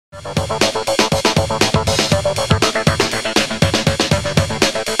Hey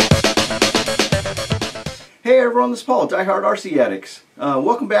everyone, this is Paul, DiehardRC Addicts.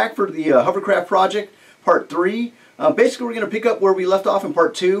 Welcome back for the Hovercraft project, part 3. Basically we're going to pick up where we left off in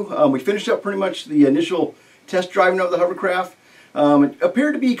part 2. We finished up pretty much the initial test driving of the Hovercraft. It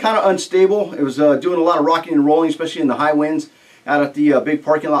appeared to be kind of unstable. It was doing a lot of rocking and rolling, especially in the high winds out at the big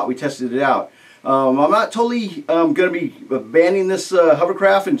parking lot. We tested it out. I'm not totally going to be abandoning this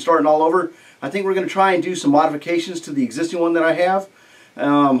Hovercraft and starting all over. I think we're going to try and do some modifications to the existing one that I have,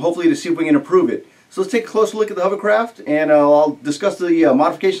 hopefully to see if we can improve it. So let's take a closer look at the Hovercraft, and I'll discuss the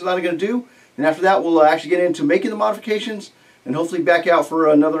modifications that I'm going to do, and after that we'll actually get into making the modifications and hopefully back out for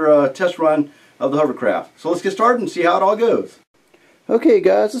another test run of the Hovercraft. So let's get started and see how it all goes. Okay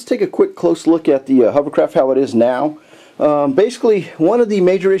guys, let's take a quick close look at the Hovercraft, how it is now. Basically, one of the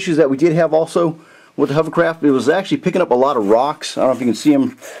major issues that we did have also with the Hovercraft, it was actually picking up a lot of rocks. I don't know if you can see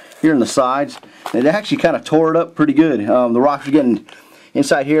them here on the sides. It actually kind of tore it up pretty good. The rocks are getting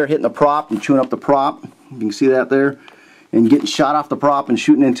inside here, hitting the prop and chewing up the prop. You can see that there. And getting shot off the prop and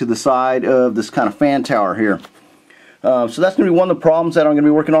shooting into the side of this kind of fan tower here. So that's going to be one of the problems that I'm going to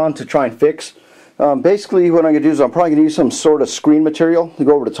be working on to try and fix. Basically what I'm going to do is I'm probably going to use some sort of screen material to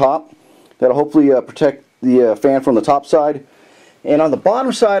go over the top. That'll hopefully protect the fan from the top side. And on the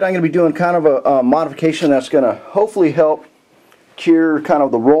bottom side I'm going to be doing kind of a modification that's going to hopefully help cure kind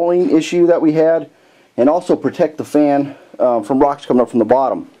of the rolling issue that we had. And also protect the fan from rocks coming up from the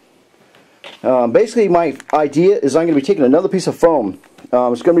bottom. Basically my idea is I'm going to be taking another piece of foam.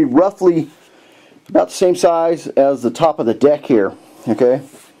 It's going to be roughly about the same size as the top of the deck here. Okay.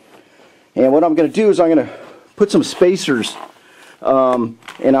 And what I'm going to do is I'm going to put some spacers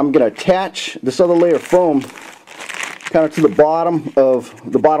and I'm going to attach this other layer of foam kind of to the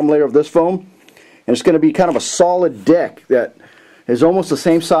bottom layer of this foam. And it's going to be kind of a solid deck that is almost the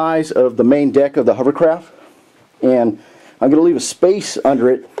same size of the main deck of the Hovercraft. And I'm going to leave a space under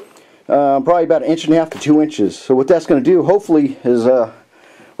it, probably about 1.5 inches to 2 inches. So what that's going to do, hopefully, is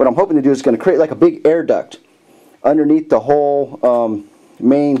what I'm hoping to do is going to create like a big air duct underneath the whole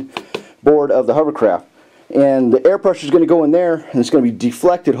main board of the Hovercraft. And the air pressure is going to go in there, and it's going to be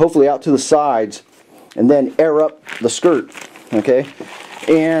deflected, hopefully, out to the sides, and then air up the skirt. Okay,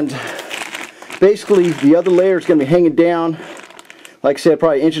 and basically the other layer is going to be hanging down, like I said,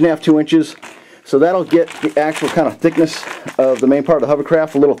 probably 1.5 inches, 2 inches. So that'll get the actual kind of thickness of the main part of the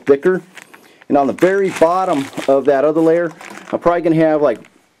Hovercraft a little thicker. And on the very bottom of that other layer, I'm probably going to have like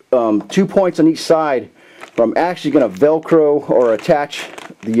 2 points on each side where I'm actually going to Velcro or attach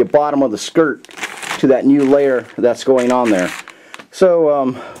the bottom of the skirt to that new layer that's going on there.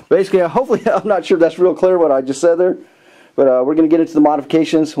 So basically, hopefully, I'm not sure if that's real clear what I just said there, but we're going to get into the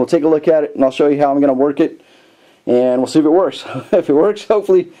modifications. We'll take a look at it and I'll show you how I'm going to work it. And we'll see if it works. If it works,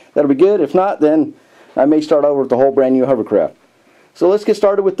 hopefully that'll be good. If not, then I may start over with the whole brand new Hovercraft. So let's get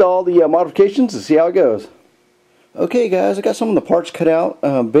started with all the modifications and see how it goes. Okay guys, I got some of the parts cut out.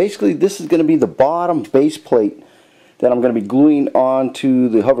 Basically this is going to be the bottom base plate that I'm going to be gluing onto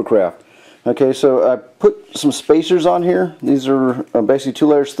the Hovercraft. Okay, so I put some spacers on here. These are basically 2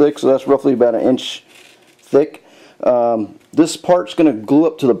 layers thick, so that's roughly about 1 inch thick. This part's going to glue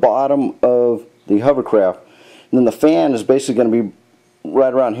up to the bottom of the Hovercraft. And then the fan is basically going to be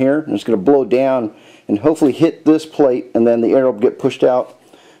right around here, and it's going to blow down and hopefully hit this plate, and then the air will get pushed out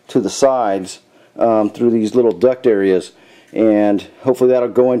to the sides through these little duct areas, and hopefully that'll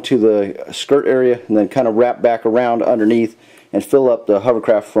go into the skirt area and then kind of wrap back around underneath and fill up the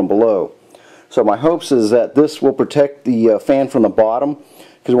Hovercraft from below. So my hopes is that this will protect the fan from the bottom,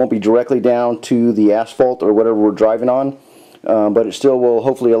 because it won't be directly down to the asphalt or whatever we're driving on, but it still will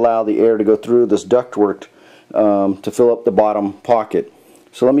hopefully allow the air to go through this ductwork to fill up the bottom pocket.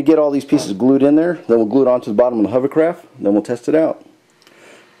 So let me get all these pieces glued in there, then we'll glue it onto the bottom of the Hovercraft, then we'll test it out.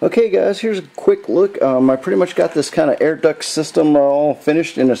 Okay guys, here's a quick look. I pretty much got this kind of air duct system all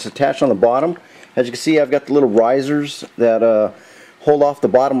finished, and it's attached on the bottom. As you can see, I've got the little risers that hold off the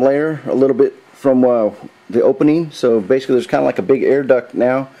bottom layer a little bit from the opening. So basically there's kind of like a big air duct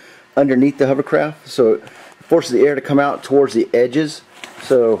now underneath the Hovercraft, so it forces the air to come out towards the edges.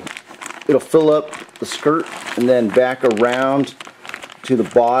 So it'll fill up the skirt and then back around to the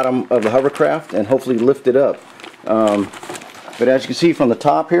bottom of the Hovercraft and hopefully lift it up. But as you can see from the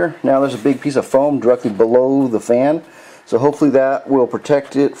top here, now there's a big piece of foam directly below the fan. So hopefully that will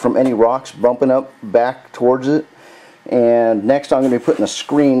protect it from any rocks bumping up back towards it. And next I'm going to be putting a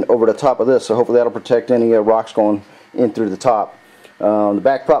screen over the top of this, so hopefully that'll protect any rocks going in through the top. The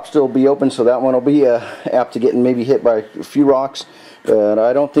back prop still will be open, so that one will be apt to getting maybe hit by a few rocks. But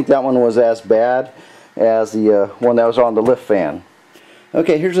I don't think that one was as bad as the one that was on the lift fan.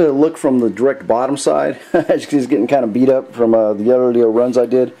 Okay, here's a look from the direct bottom side. It's getting kind of beat up from the other runs I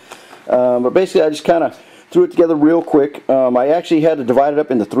did. But basically I just kind of threw it together real quick. I actually had to divide it up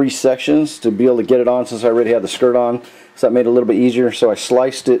into 3 sections to be able to get it on, since I already had the skirt on, so that made it a little bit easier. So I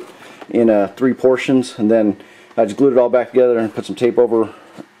sliced it in 3 portions, and then I just glued it all back together and put some tape over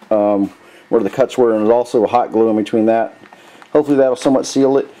where the cuts were, and there's also a hot glue in between that. Hopefully that'll somewhat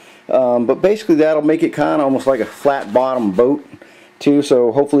seal it. But basically that'll make it kind of almost like a flat bottom boat too,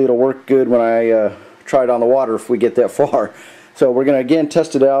 so hopefully it'll work good when I try it on the water if we get that far. So we're going to again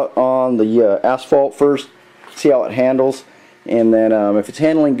test it out on the asphalt first, see how it handles, and then if it's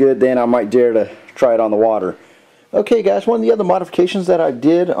handling good, then I might dare to try it on the water. Okay guys, one of the other modifications that I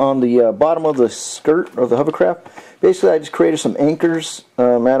did on the bottom of the skirt of the hovercraft, basically I just created some anchors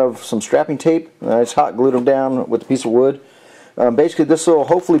out of some strapping tape, and I just hot glued them down with a piece of wood. Basically this will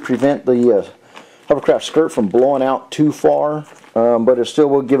hopefully prevent the hovercraft skirt from blowing out too far, but it still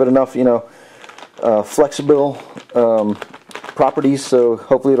will give it enough, you know, flexible properties, so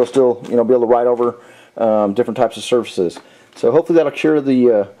hopefully it'll still, you know, be able to ride over different types of surfaces. So hopefully that'll cure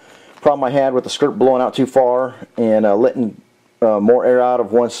the problem I had with the skirt blowing out too far and letting more air out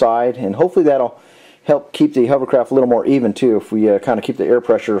of one side, and hopefully that'll help keep the hovercraft a little more even too, if we kind of keep the air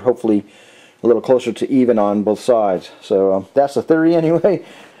pressure hopefully a little closer to even on both sides. So that's the theory anyway.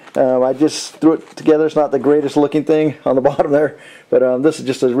 I just threw it together. It's not the greatest looking thing on the bottom there, but this is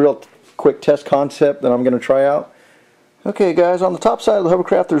just a real quick test concept that I'm going to try out. Okay guys, on the top side of the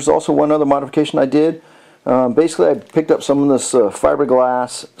hovercraft there's also one other modification I did. Basically I picked up some of this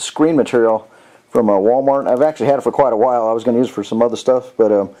fiberglass screen material from Walmart. I've actually had it for quite a while. I was going to use it for some other stuff,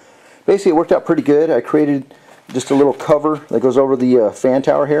 but basically it worked out pretty good. I created just a little cover that goes over the fan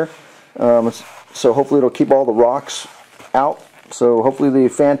tower here, so hopefully it'll keep all the rocks out. So hopefully the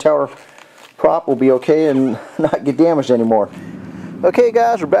fan tower prop will be okay and not get damaged anymore. Okay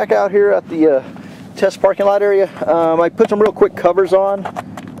guys, we're back out here at the test parking lot area. I put some real quick covers on.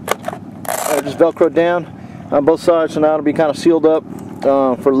 I just velcroed down on both sides, so now it'll be kind of sealed up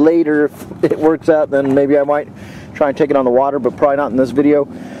for later. If it works out, then maybe I might try and take it on the water, but probably not in this video.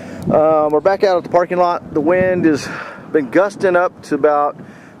 We're back out at the parking lot. The wind has been gusting up to about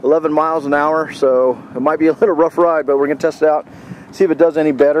 11 miles an hour, so it might be a little rough ride, but we're going to test it out, see if it does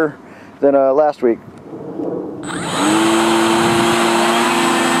any better than last week.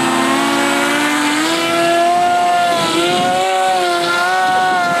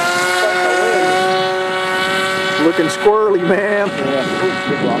 Looking squirrely, man. Yeah. Ooh,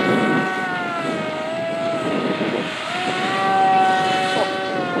 big rock.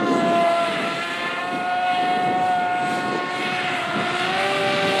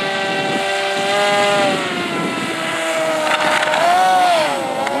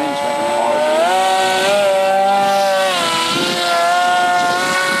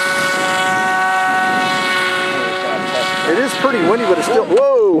 It is pretty windy, but it's still,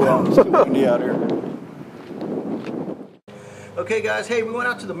 whoa! Yeah, it's still windy out here. Okay guys, hey, we went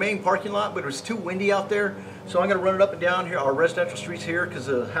out to the main parking lot, but it was too windy out there, so I'm going to run it up and down here, our residential streets here, because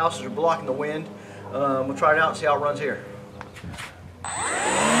the houses are blocking the wind. We'll try it out and see how it runs here.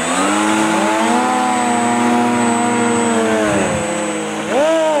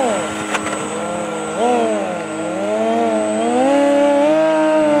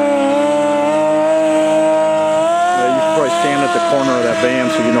 Corner of that van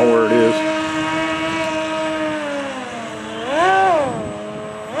so you know where it is.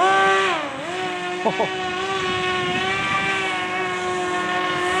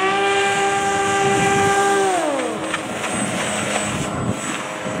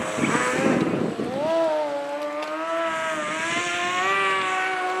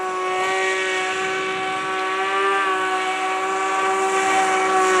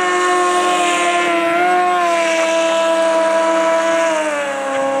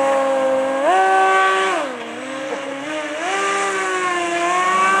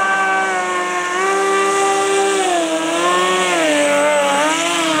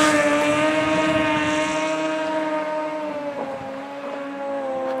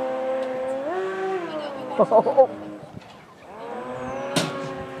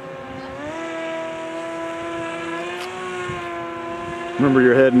 Remember,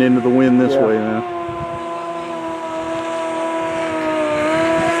 you're heading into the wind this way now.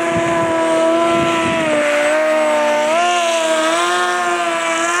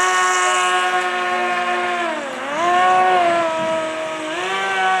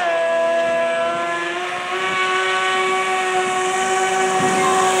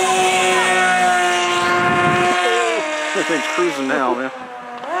 This thing's cruising now, man.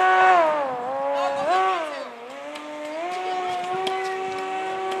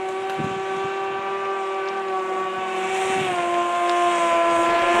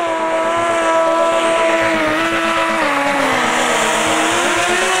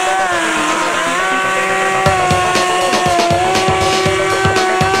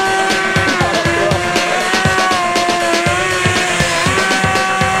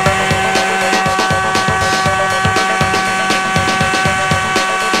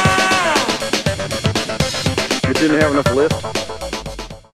 have enough lift.